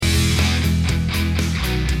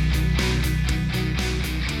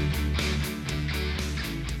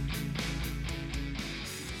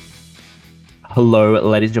Hello,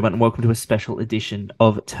 ladies and gentlemen, and welcome to a special edition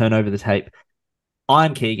of Turn Over the Tape.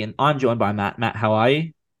 I'm Keegan. I'm joined by Matt. Matt, how are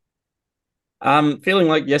you? Feeling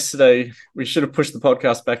like yesterday we should have pushed the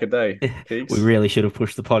podcast back a day, We Keeks. really should have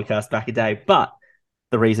pushed the podcast back a day, but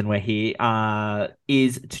the reason we're here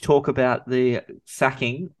is to talk about the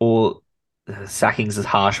sacking, or sacking's a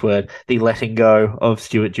harsh word, the letting go of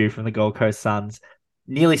Stuart Dew from the Gold Coast Suns.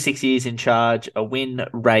 Nearly 6 years in charge, a win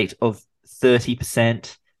rate of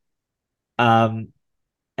 30%. Um,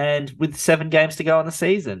 and with 7 games to go on the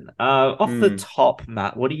season. Off the Hmm. top,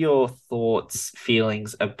 Matt, what are your thoughts,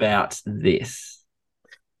 feelings about this?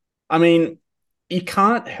 I mean, you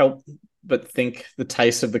can't help but think the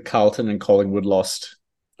taste of the Carlton and Collingwood loss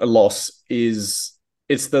is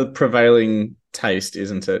it's the prevailing taste,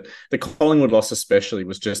 isn't it? The Collingwood loss especially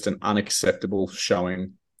was just an unacceptable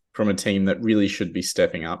showing from a team that really should be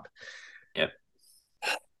stepping up. Yep.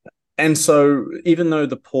 And so even though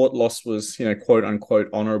the Port loss was, quote unquote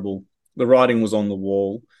honorable, the writing was on the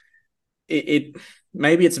wall. It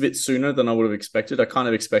maybe it's a bit sooner than I would have expected. I kind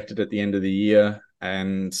of expected at the end of the year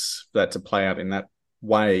and that to play out in that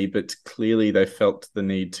way, but clearly they felt the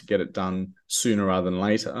need to get it done sooner rather than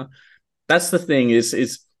later. That's the thing is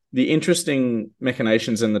the interesting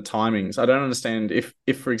machinations and the timings. I don't understand if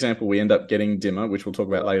for example we end up getting Dimmer, which we'll talk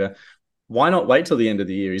about later. Why not wait till the end of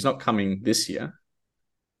the year? He's not coming this year.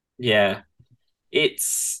 Yeah,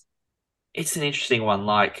 it's it's an interesting one.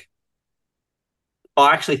 Like,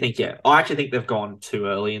 I actually think they've gone too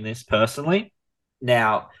early in this personally.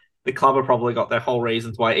 Now, the club have probably got their whole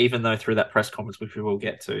reasons why, even though through that press conference, which we will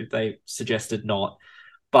get to, they suggested not.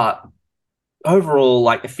 But overall,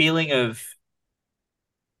 like the feeling of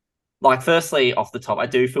like, firstly, off the top, I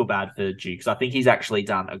do feel bad for Duke because I think he's actually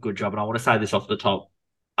done a good job. And I want to say this off the top.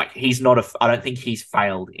 Like, I don't think he's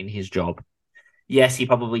failed in his job. Yes, he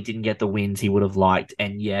probably didn't get the wins he would have liked.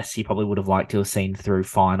 And yes, he probably would have liked to have seen through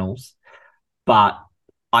finals. But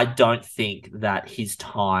I don't think that his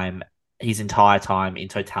entire time in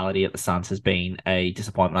totality at the Suns has been a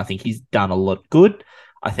disappointment. I think he's done a lot good.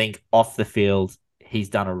 I think off the field, he's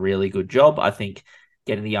done a really good job. I think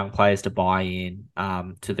getting the young players to buy in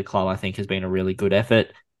to the club, I think, has been a really good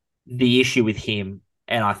effort. The issue with him,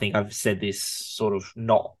 and I think I've said this sort of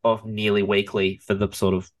not of nearly weekly for the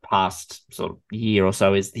sort of past sort of year or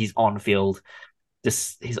so, is his on field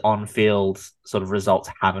sort of results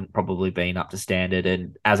haven't probably been up to standard.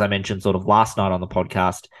 And as I mentioned sort of last night on the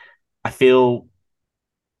podcast, I feel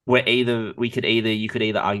you could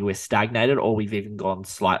either argue we're stagnated or we've even gone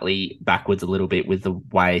slightly backwards a little bit with the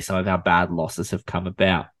way some of our bad losses have come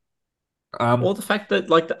about. Or Um, the fact that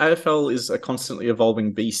like the AFL is a constantly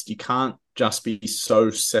evolving beast. You can't just be so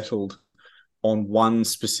settled on one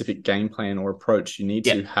specific game plan or approach. You need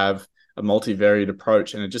yeah, to have a multivariate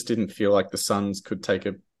approach, and it just didn't feel like the Suns could take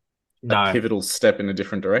a no, pivotal step in a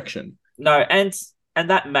different direction. no, and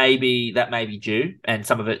that may be due, and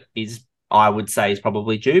some of it is I would say is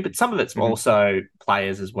probably due, but some of it's Mhm. also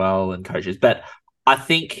players as well and coaches. But I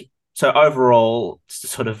think so overall, to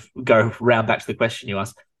sort of go round back to the question you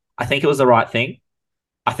asked, I think it was the right thing.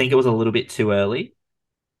 I think it was a little bit too early.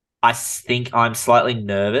 Think I'm slightly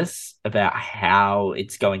nervous about how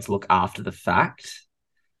it's going to look after the fact.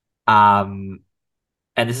 Um,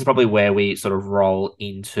 and this is probably where we sort of roll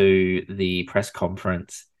into the press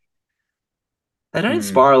conference. They don't Mm.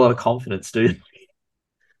 inspire a lot of confidence, do they?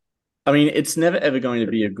 I mean, it's never ever going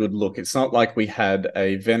to be a good look. It's not like we had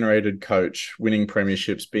a venerated coach winning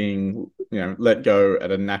premierships being, let go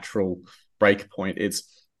at a natural break point.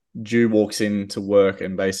 It's Jew walks into work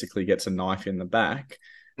and basically gets a knife in the back.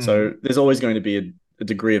 Mm. So there's always going to be a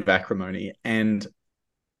degree of acrimony. And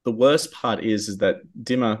the worst part is that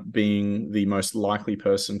Dimmer, being the most likely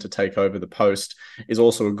person to take over the post, is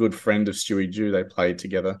also a good friend of Stewie Jew. They played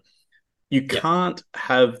together. You Yeah. can't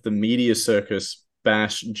have the media circus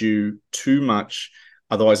bash Jew too much,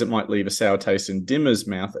 otherwise it might leave a sour taste in Dimmer's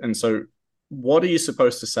mouth. And so, what are you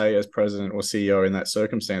supposed to say as president or CEO in that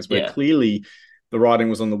circumstance where Yeah. clearly the writing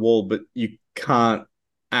was on the wall, but you can't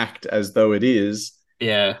act as though it is,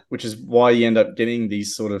 Yeah. which is why you end up getting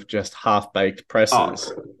these sort of just half baked Oh,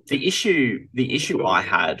 presses. the issue I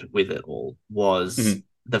had with it all was Mm-hmm.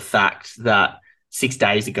 the fact that 6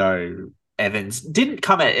 days ago Evans didn't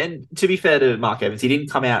come out, and to be fair to Mark Evans, he didn't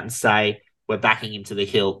come out and say we're backing him to the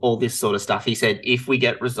hill, all this sort of stuff. He said if we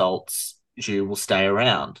get results, Jew will stay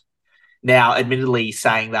around. Now, admittedly,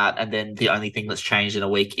 saying that, and then the only thing that's changed in a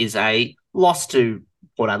week is a loss to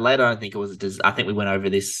Port Adelaide. I don't think it was. I think we went over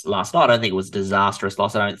this last night. I don't think it was a disastrous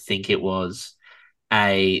loss. I don't think it was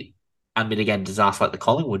a unmitigated disaster like the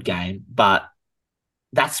Collingwood game. But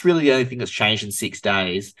that's really the only thing that's changed in 6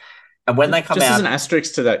 days. And when they come Just as out, an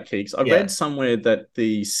asterisk to that, Keeks, I yeah, read somewhere that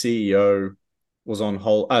the CEO was on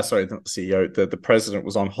sorry, not the CEO, the president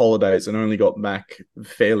was on holidays and only got back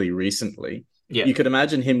fairly recently. yeah, You could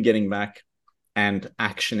imagine him getting back and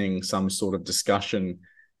actioning some sort of discussion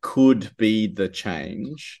could be the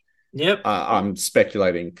change. yep, I'm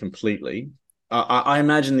speculating completely. I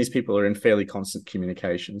imagine these people are in fairly constant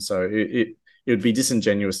communication, so it would be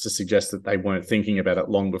disingenuous to suggest that they weren't thinking about it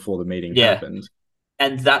long before the meeting yeah. happened.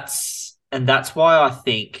 And that's why I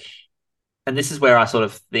think, and this is where I sort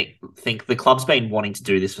of think the club's been wanting to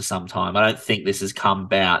do this for some time. I don't think this has come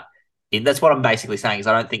about that's what I'm basically saying is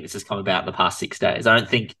I don't think this has come about in the past 6 days. I don't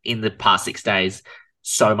think in the past 6 days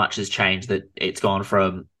so much has changed that it's gone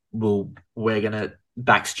from, well, we're gonna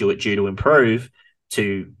back Stuart due to improve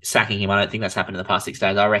to sacking him. I don't think that's happened in the past 6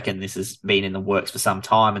 days. I reckon this has been in the works for some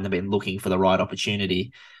time and they've been looking for the right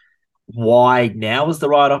opportunity. Why now is the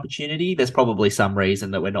right opportunity? There's probably some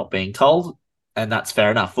reason that we're not being told, and that's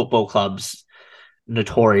fair enough. Football clubs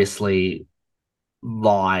notoriously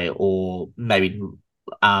lie or maybe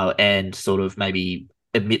and sort of maybe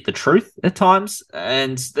admit the truth at times.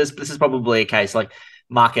 And this is probably a case like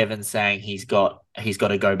Mark Evans saying he's got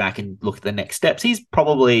to go back and look at the next steps. He's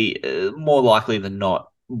probably more likely than not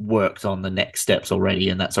worked on the next steps already,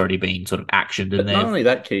 and that's already been sort of actioned in But not there. only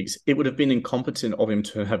that, Keeks, it would have been incompetent of him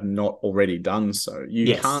to have not already done so. You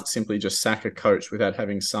Yes. can't simply just sack a coach without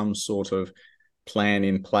having some sort of plan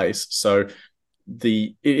in place. So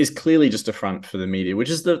it is clearly just a front for the media, which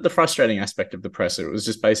is the frustrating aspect of the presser. It was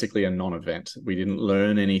just basically a non-event. We didn't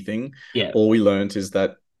learn anything. Yeah. All we learned is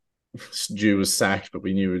that Jew was sacked, but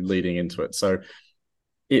we knew leading into it. So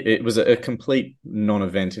it was a complete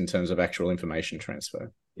non-event in terms of actual information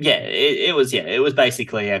transfer. Yeah, it was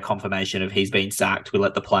basically a confirmation of he's been sacked. We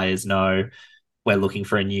let the players know we're looking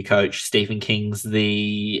for a new coach. Stephen King's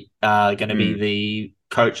the going to be the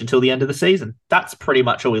coach until the end of the season. That's pretty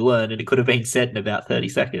much all we learned, and it could have been said in about 30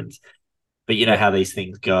 seconds. But you know how these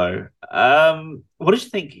things go. What did you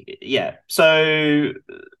think? Yeah, so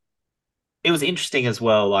it was interesting as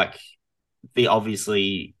well, like the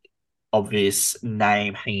obvious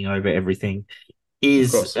name hanging over everything Of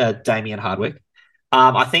is course. Damien Hardwick.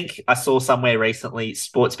 I think I saw somewhere recently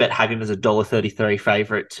Sportsbet have him as a $1.33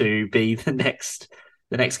 favorite to be the next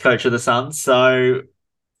coach of the Suns. So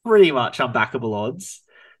pretty much unbackable odds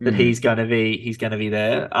that he's going to be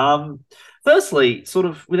there. Firstly, sort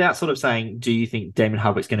of without sort of saying, do you think Damien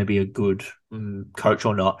Hardwick's going to be a good coach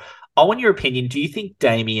or not? I want your opinion. Do you think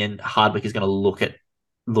Damien Hardwick is going to look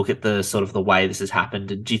at the sort of the way this has happened,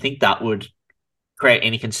 and do you think that would create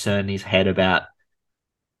any concern in his head about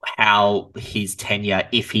how his tenure,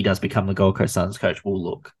 if he does become the Gold Coast Suns coach, will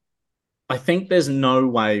look? I think there's no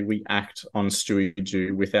way we act on Stewie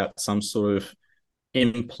Jew without some sort of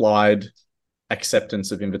implied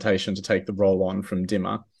acceptance of invitation to take the role on from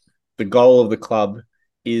Dimmer. The goal of the club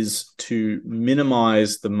is to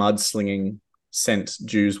minimize the mudslinging sent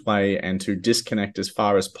Jew's way and to disconnect as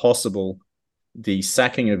far as possible the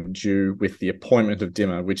sacking of Jew with the appointment of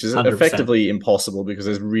Dimmer, which is 100%. effectively impossible because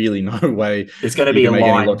there's really no way There's going to you be a can make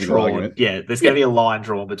any line logical drawn. argument. Yeah, there's going to be a line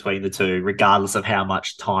drawn between the two, regardless of how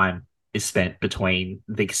much time is spent between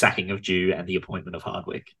the sacking of Jew and the appointment of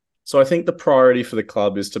Hardwick. So I think the priority for the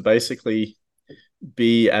club is to basically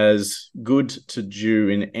be as good to Jew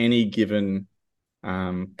in any given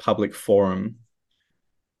public forum.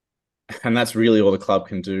 And that's really all the club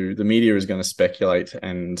can do. The media is going to speculate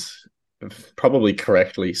and probably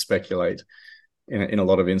correctly speculate in a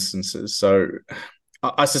lot of instances. So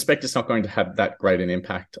I suspect it's not going to have that great an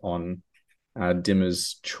impact on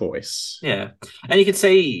Dimmer's choice. Yeah. And you can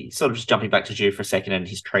see, sort of just jumping back to Jew for a second and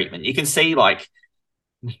his treatment, you can see, like,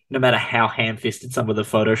 no matter how ham-fisted some of the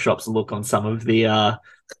photoshops look on some of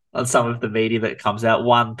the media that comes out,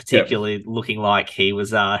 one particularly looking like he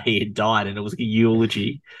had died and it was a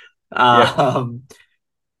eulogy.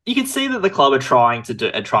 You can see that the club are trying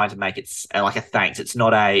to make it like a thanks. It's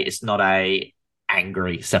not a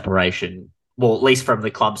angry separation. Well, at least from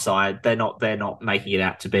the club side, they're not making it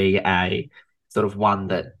out to be a sort of one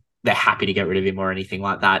that they're happy to get rid of him or anything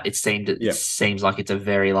like that. It seems like it's a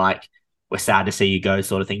very, like, we're sad to see you go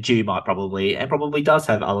sort of thing. Jew might probably does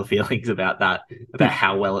have other feelings about that, about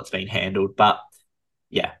how well it's been handled. But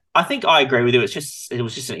yeah, I think I agree with you. It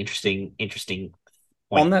was just an interesting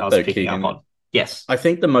point on that, I was though, picking Keegan, up on. Yes. I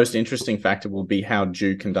think the most interesting factor will be how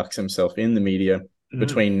Jew conducts himself in the media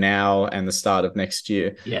between now and the start of next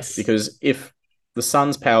year. Yes. Because if the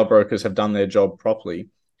Suns power brokers have done their job properly,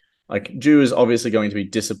 like, Jew is obviously going to be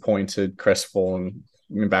disappointed, crestfallen,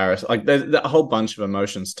 embarrassed. Like, there's a whole bunch of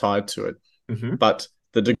emotions tied to it. Mm-hmm. But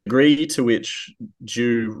the degree to which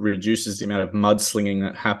Jew reduces the amount of mudslinging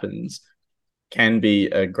that happens can be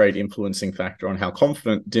a great influencing factor on how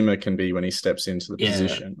confident Dimmer can be when he steps into the Yeah,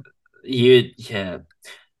 position. yeah.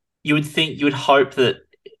 You would hope that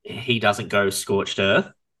he doesn't go scorched earth,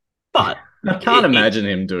 but I can't imagine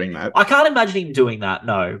him doing that. I can't imagine him doing that.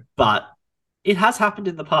 No, but it has happened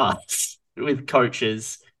in the past with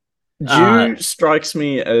coaches. Jew strikes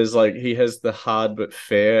me as like he has the hard but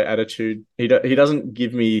fair attitude. He doesn't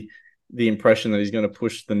give me the impression that he's going to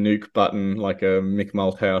push the nuke button like a Mick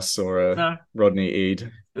Malthouse or a No. Rodney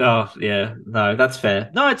Eade. Oh yeah, no, that's fair.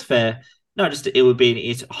 No, it's fair. No, just it would be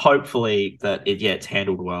it's hopefully that it's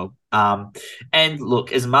handled well. And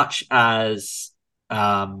look, as much as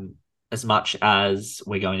we're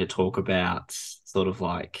going to talk about sort of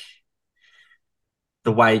like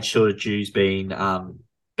the way Shorter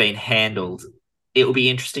been handled, it will be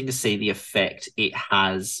interesting to see the effect it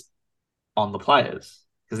has on the players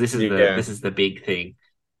because Yeah. this is the big thing.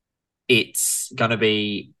 It's going to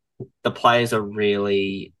be the players are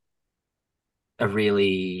really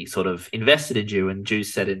sort of invested in Jew, and Jew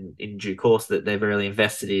said in due course that they're really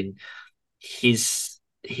invested in his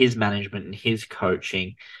management and his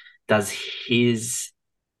coaching. Does his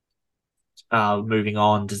moving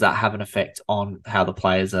on, does that have an effect on how the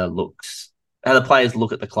players how the players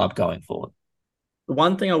look at the club going forward? The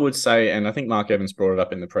one thing I would say, and I think Mark Evans brought it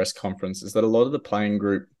up in the press conference, is that a lot of the playing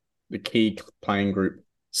group, the key playing group,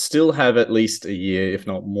 still have at least a year, if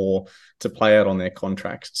not more, to play out on their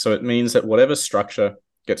contract. So it means that whatever structure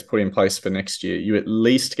gets put in place for next year, you at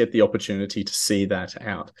least get the opportunity to see that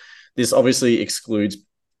out. This obviously excludes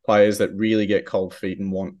players that really get cold feet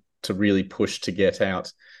and want to really push to get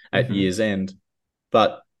out at year's end.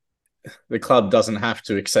 But the club doesn't have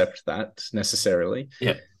to accept that necessarily.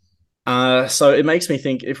 Yeah. So it makes me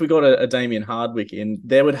think if we got a Damien Hardwick in,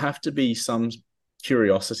 there would have to be some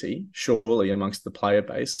curiosity, surely, amongst the player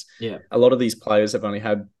base. Yeah. A lot of these players have only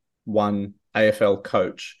had one AFL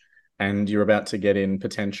coach, and you're about to get in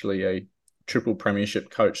potentially a triple premiership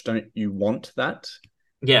coach. Don't you want that?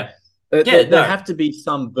 Yeah. There have to be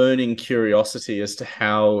some burning curiosity as to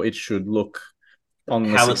how it should look on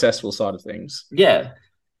the successful side of things. Yeah.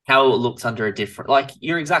 How it looks under a different, like,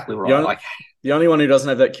 you're exactly right. The only one who doesn't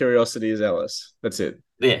have that curiosity is Ellis. That's it.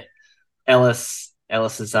 Yeah. Ellis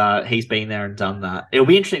is he's been there and done that. It'll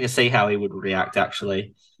be interesting to see how he would react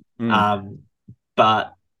actually.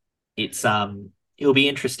 But it's it'll be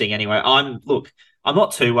interesting anyway. I'm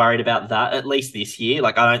not too worried about that, at least this year.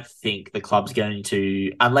 Like, I don't think the club's going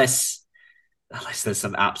to, unless there's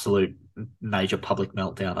some absolute major public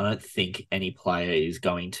meltdown, I don't think any player is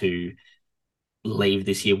going to leave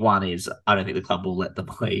this year. One is, I don't think the club will let them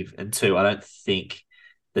leave. And two, I don't think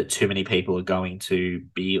that too many people are going to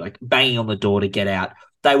be like banging on the door to get out.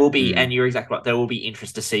 They will be, and you're exactly right, there will be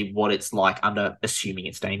interest to see what it's like under, assuming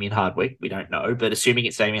it's Damien Hardwick. We don't know, but assuming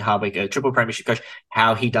it's Damien Hardwick, a triple premiership coach,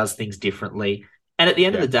 how he does things differently. And at the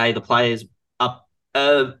end of the day, the players are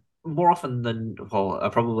more often than,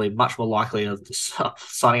 are probably much more likely of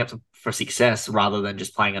signing up for success rather than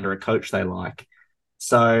just playing under a coach they like.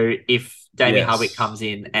 So if Damien Hardwick comes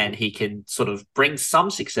in and he can sort of bring some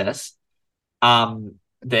success, then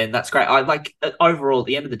that's great. I like, overall, at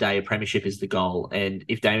the end of the day, a premiership is the goal. And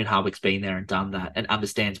if Damien Hardwick's been there and done that and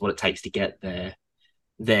understands what it takes to get there,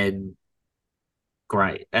 then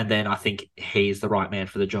great. And then I think he's the right man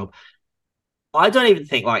for the job. I don't even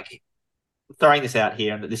think, like, throwing this out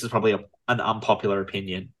here, and this is probably an unpopular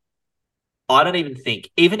opinion, I don't even think,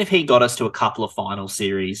 even if he got us to a couple of final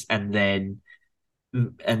series and then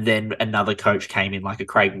another coach came in, like a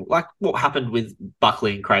Craig, like what happened with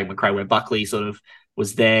Buckley and Craig McRae, where Buckley sort of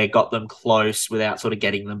was there, got them close without sort of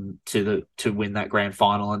getting them to win that grand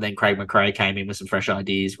final, and then Craig McRae came in with some fresh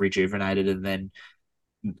ideas, rejuvenated, and then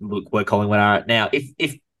look where Colin went at now.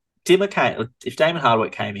 If Damon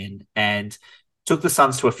Hardwick came in and took the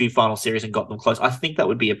Suns to a few final series and got them close, I think that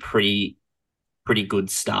would be a pretty good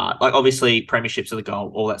start. Like, obviously, premierships are the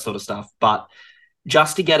goal, all that sort of stuff, but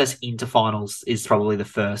just to get us into finals is probably the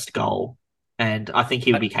first goal. And I think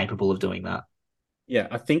he would be capable of doing that. Yeah,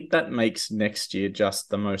 I think that makes next year just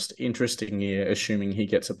the most interesting year, assuming he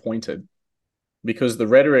gets appointed. Because the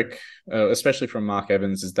rhetoric, especially from Mark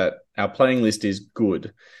Evans, is that our playing list is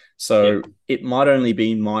good. So it might only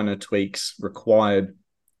be minor tweaks required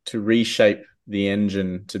to reshape the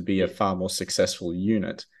engine to be a far more successful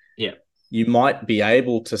unit. Yeah. You might be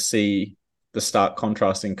able to see the stark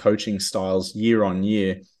contrast in coaching styles year on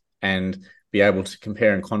year and be able to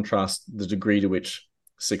compare and contrast the degree to which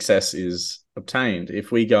success is obtained.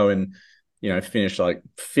 If we go and, finish like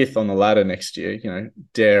 5th on the ladder next year,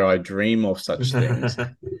 dare I dream of such things,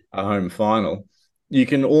 a home final, you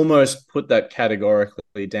can almost put that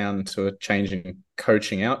categorically down to a changing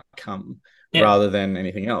coaching outcome Yeah, rather than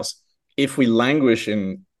anything else. If we languish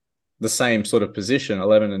in the same sort of position,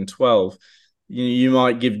 11 and 12, you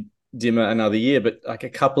might give Dimmer another year, but like a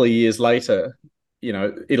couple of years later,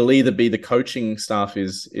 it'll either be the coaching staff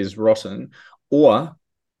is rotten, or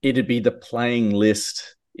it'd be the playing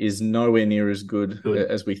list is nowhere near as good good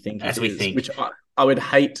as we think it as we is, think. which I would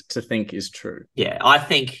hate to think is true. Yeah, I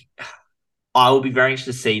think I will be very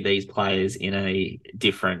interested to see these players in a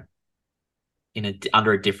different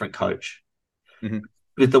under a different coach. Mm-hmm.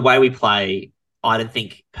 With the way we play, I don't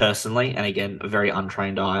think personally, and again, a very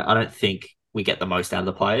untrained eye, I don't think we get the most out of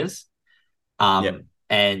the players. Yeah.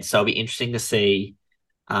 And so it'll be interesting to see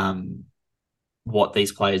what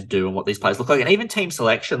these players do and what these players look like. And even team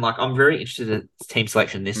selection, like I'm very interested in team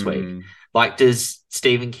selection this week. Mm, Like, does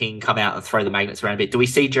Stephen King come out and throw the magnets around a bit? Do we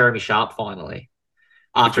see Jeremy Sharp finally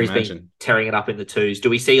could after you he's been imagine? tearing it up in the twos? Do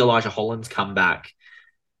we see Elijah Hollands come back?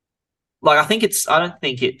 Like, I don't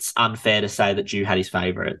think it's unfair to say that Jew had his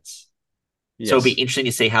favourites. So it'll be Yes. interesting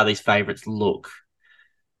to see how these favourites look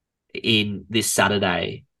in this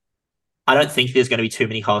Saturday. I don't think there's going to be too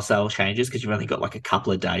many wholesale changes because you've only got like a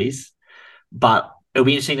couple of days. But it'll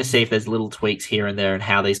be interesting to see if there's little tweaks here and there and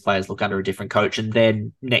how these players look under a different coach and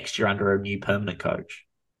then next year under a new permanent coach.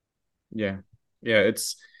 Yeah. Yeah.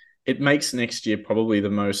 It makes next year probably the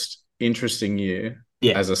most interesting year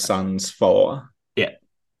Yeah. as a Suns follower. Yeah.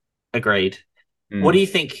 Agreed. Mm. What do you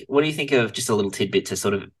think of just a little tidbit to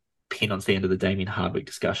sort of pin onto the end of the Damien Hardwick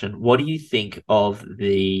discussion? What do you think of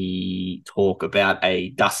the talk about a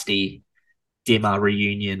Dusty Dimmer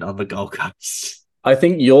reunion on the Gold Coast? I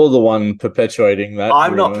think you're the one perpetuating that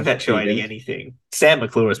I'm not rumor, perpetuating Keegan. anything. Sam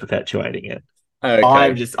McClure is perpetuating it. Okay.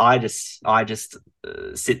 I just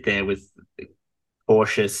sit there with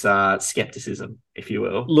cautious skepticism, if you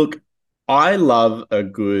will. Look, I love a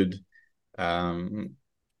good um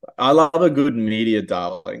I love a good media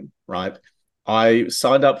darling, right? I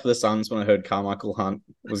signed up for the Suns when I heard Carmichael Hunt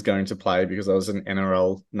was going to play because I was an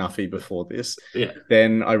NRL nuffy before this. Yeah,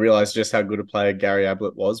 Then I realized just how good a player Gary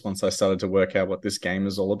Ablett was once I started to work out what this game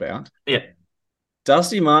is all about. yeah,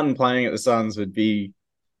 Dusty Martin playing at the Suns would be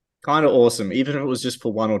kind of awesome, even if it was just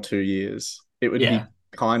for 1 or 2 years. It would yeah, be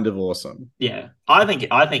kind of awesome. yeah. I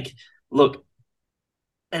think. Look,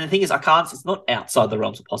 and the thing is, I can't. It's not outside the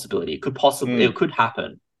realms of possibility. It Mm, could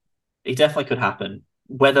happen. It definitely could happen.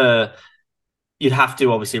 Whether you'd have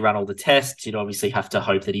to obviously run all the tests, you'd obviously have to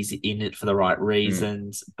hope that he's in it for the right mm,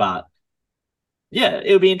 reasons. But yeah,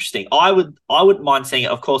 it would be interesting. I wouldn't mind seeing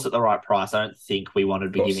it, of course, at the right price. I don't think we want to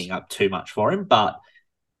of be course. giving up too much for him, but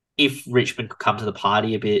if Richmond could come to the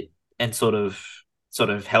party a bit and sort of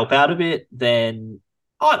help out a bit, then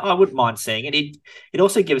I wouldn't mind seeing it. It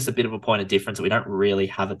also gives us a bit of a point of difference that we don't really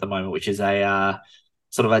have at the moment, which is a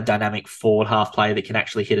sort of a dynamic forward half player that can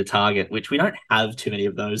actually hit a target, which we don't have too many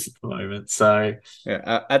of those at the moment. So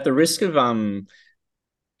Yeah, at the risk of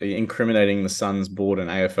incriminating the Suns board and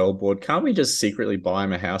AFL board, can't we just secretly buy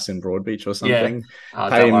him a house in Broadbeach or yeah, something? Pay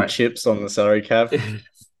don't him worry. chips on the salary cap?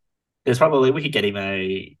 There's probably we could get him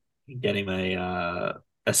a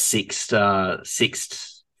sixth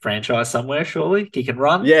franchise somewhere. Surely he can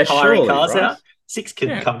run Yeah, hiring surely, cars right? out. Six can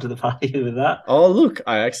Yeah. come to the party with that. Oh, look,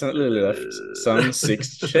 I accidentally left some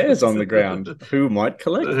 6 shares on the ground. Who might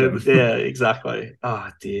collect them? Yeah, exactly. Oh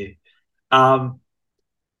dear. Um,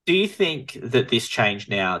 do you think that this change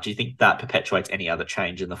now? Do you think that perpetuates any other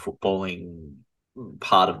change in the footballing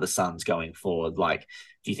part of the Suns going forward? Like,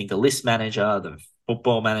 do you think the list manager, the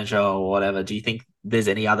football manager, or whatever? Do you think there's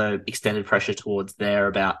any other extended pressure towards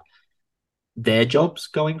about their jobs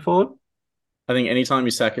going forward? I think anytime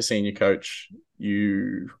you sack a senior coach,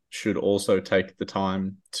 you should also take the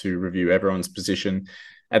time to review everyone's position.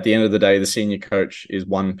 At the end of the day, the senior coach is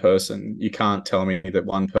one person. You can't tell me that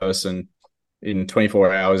one person in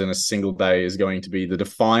 24 hours in a single day is going to be the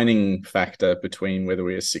defining factor between whether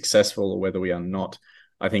we are successful or whether we are not.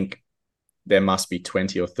 I think there must be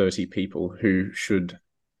 20 or 30 people who should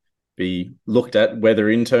be looked at, whether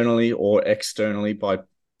internally or externally by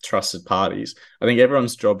trusted parties. I think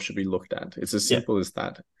everyone's job should be looked at. It's as Yeah, simple as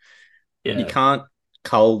that. You yeah, can't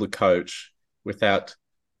cull the coach without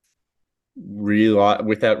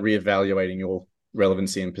without reevaluating your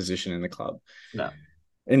relevancy and position in the club. no,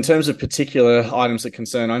 In terms of particular items of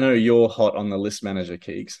concern, I know you're hot on the list manager,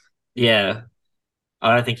 Keegs. yeah.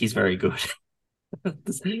 I don't think he's very good.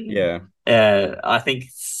 Yeah. I think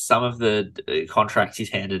some of the contracts he's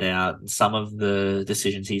handed out, some of the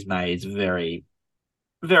decisions he's made is very,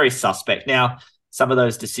 very suspect. Now, some of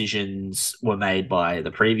those decisions were made by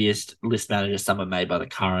the previous list manager, some were made by the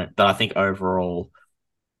current, but I think overall,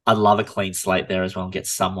 I'd love a clean slate there as well and get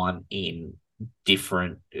someone in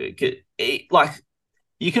different. Like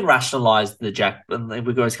you can rationalize the Jack, and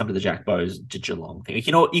we always come to the Jack Bowes to Geelong thing.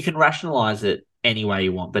 You can rationalize it any way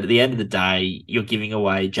you want, but at the end of the day, you're giving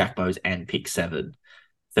away Jack Bowes and pick 7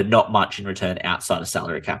 for not much in return outside of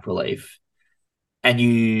salary cap relief, and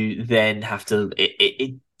you then have to.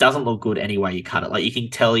 It doesn't look good any way you cut it. Like you can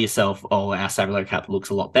tell yourself, oh, our salary cap looks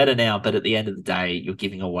a lot better now, but at the end of the day, you're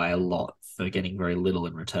giving away a lot for getting very little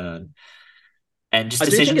in return. And just I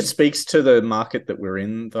do think it decisions. speaks to the market that we're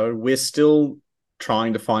in, though. We're still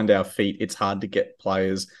trying to find our feet. It's hard to get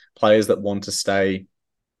players that want to stay.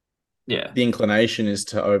 Yeah. The inclination is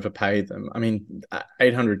to overpay them. I mean,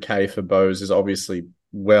 800K for Bowes is obviously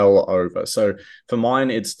well over. So for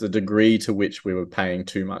mine, it's the degree to which we were paying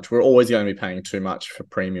too much. We're always going to be paying too much for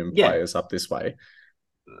premium Yeah. players up this way.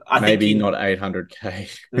 I think Maybe not 800K.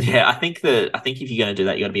 Yeah, I think if you're going to do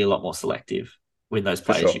that, you got to be a lot more selective with those For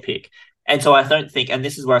players you sure. pick. And so I don't think, and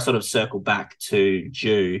this is where I sort of circle back to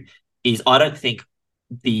Jew, is I don't think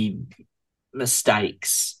the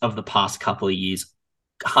mistakes of the past couple of years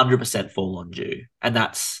 100% fall on Jew. And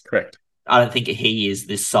that's, Correct. I don't think he is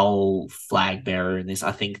the sole flag bearer in this.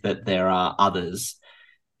 I think that there are others,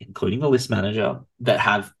 including the list manager, that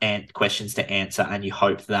have questions to answer. And you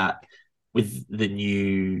hope that with the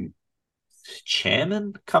new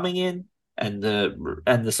chairman coming in and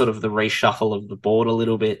the sort of the reshuffle of the board a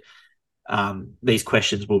little bit, these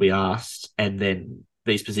questions will be asked, and then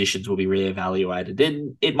these positions will be reevaluated.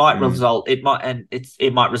 And it might result in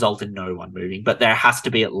no one moving, but there has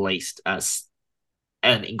to be at least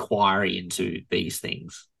an inquiry into these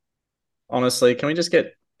things. Honestly, can we just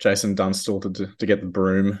get Jason Dunstall to get the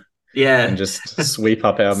broom and Yeah. just sweep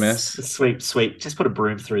up our mess? Sweep. Just put a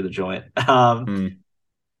broom through the joint. Mm.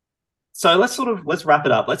 So let's wrap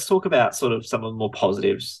it up. Let's talk about sort of some of the more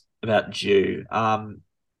positives about Jew.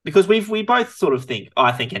 Because we both sort of think,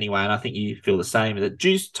 I think anyway, and I think you feel the same, that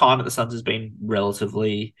Jew's time at the Suns has been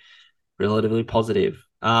relatively positive.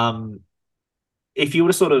 If you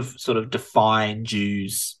were to sort of define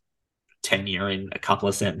Jew's tenure in a couple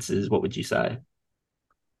of sentences, what would you say?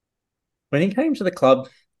 When he came to the club,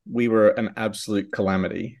 we were an absolute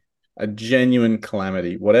calamity, a genuine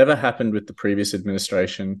calamity. Whatever happened with the previous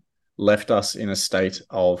administration left us in a state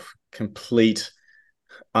of complete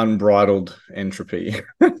unbridled entropy.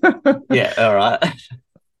 Yeah, all right.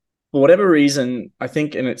 For whatever reason, I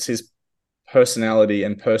think, and it's his personality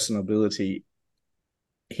and personability,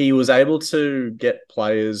 he was able to get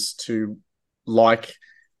players to like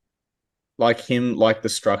him, like the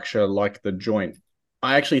structure, like the joint.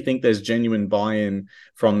 I actually think there's genuine buy-in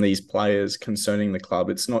from these players concerning the club.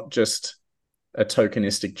 It's not just a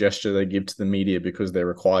tokenistic gesture they give to the media because they're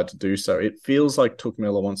required to do so. It feels like Touk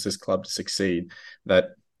Miller wants this club to succeed,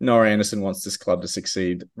 that Noah Anderson wants this club to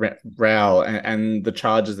succeed, Rao and the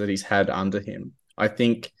charges that he's had under him. I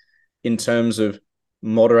think in terms of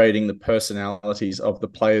moderating the personalities of the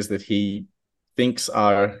players that he thinks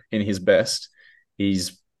are in his best,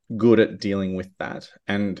 he's good at dealing with that.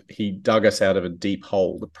 And he dug us out of a deep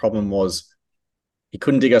hole. The problem was he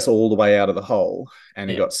couldn't dig us all the way out of the hole and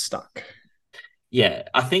he got stuck. Yeah,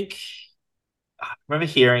 I think I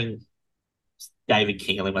remember hearing David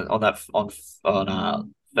Kingley on that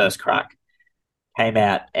on First Crack came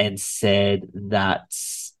out and said that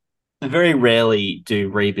very rarely do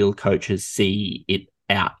rebuild coaches see it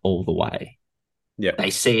out all the way. Yeah, they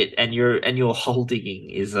see it, and your hole digging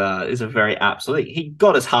is a very absolute. He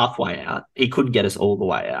got us halfway out. He couldn't get us all the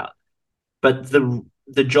way out. But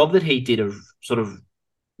the job that he did of sort of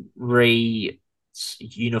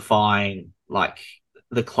unifying like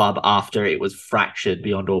the club after it was fractured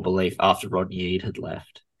beyond all belief after Rodney Eade had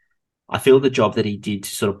left. I feel the job that he did to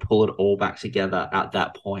sort of pull it all back together at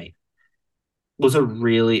that point was a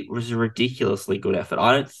ridiculously good effort.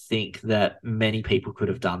 I don't think that many people could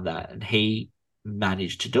have done that, and he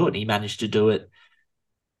managed to do it. He managed to do it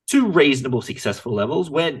to reasonable successful levels.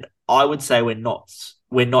 When I would say we're not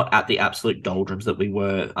at the absolute doldrums that we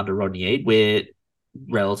were under Rodney Eade. We're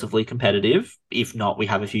relatively competitive. If not, we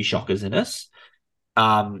have a few shockers in us.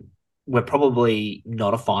 We're probably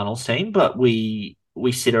not a finals team, but we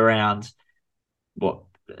sit around what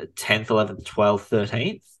 10th, 11th, 12th,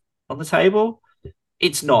 13th on the table.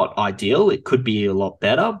 It's not ideal. It could be a lot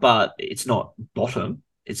better, but it's not bottom.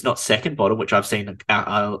 It's not second bottom, which I've seen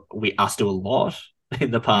us do a lot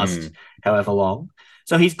in the past, however long.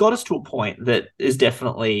 So he's got us to a point that is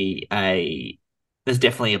definitely there's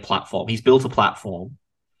definitely a platform. He's built a platform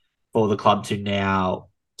for the club to now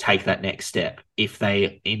take that next step if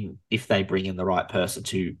they bring in the right person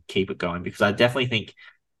to keep it going. Because I definitely think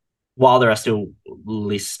while there are still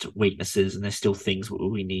list weaknesses and there's still things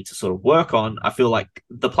we need to sort of work on, I feel like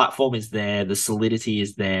the platform is there, the solidity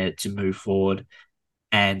is there to move forward,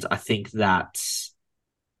 and I think that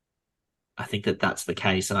that's the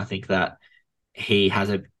case, and I think that he has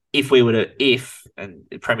a. And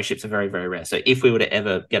premierships are very, very rare. So if we were to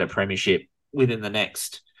ever get a premiership within the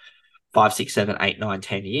next 5, 6, 7, 8, 9,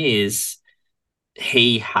 10 years,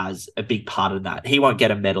 he has a big part of that. He won't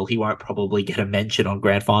get a medal. He won't probably get a mention on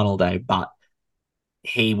grand final day, but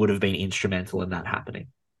he would have been instrumental in that happening.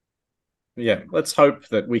 Yeah, let's hope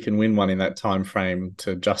that we can win one in that time frame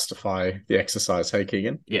to justify the exercise. Hey,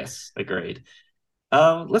 Keegan? Yes, agreed.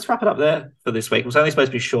 Let's wrap it up there for this week. It was only supposed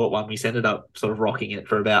to be a short one. We ended up sort of rocking it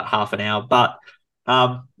for about half an hour. But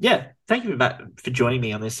yeah, thank you, Matt, for joining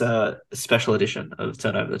me on this special edition of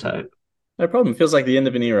Turn Over the Tape. No problem. Feels like the end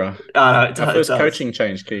of an era. Our first coaching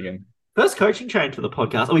change, Keegan. First coaching change for the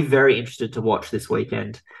podcast. I'll be very interested to watch this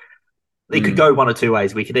weekend. It could go one or two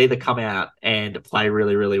ways. We could either come out and play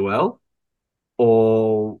really, really well,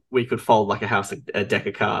 or we could fold like a deck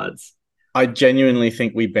of cards. I genuinely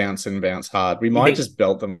think we bounce and bounce hard. We might just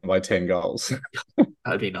belt them by 10 goals.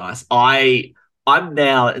 That'd be nice. I'm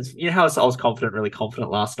now, you know how I was really confident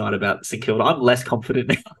last night about St Kilda. I'm less confident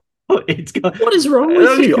now. What is wrong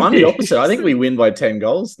with you? I'm the opposite. I think we win by 10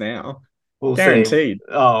 goals now. We'll Guaranteed.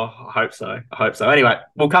 See. Oh, I hope so. Anyway,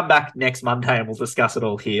 we'll come back next Monday and we'll discuss it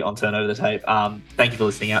all here on Turn Over the Tape. Thank you for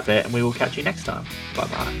listening out there, and we will catch you next time.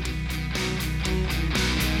 Bye-bye.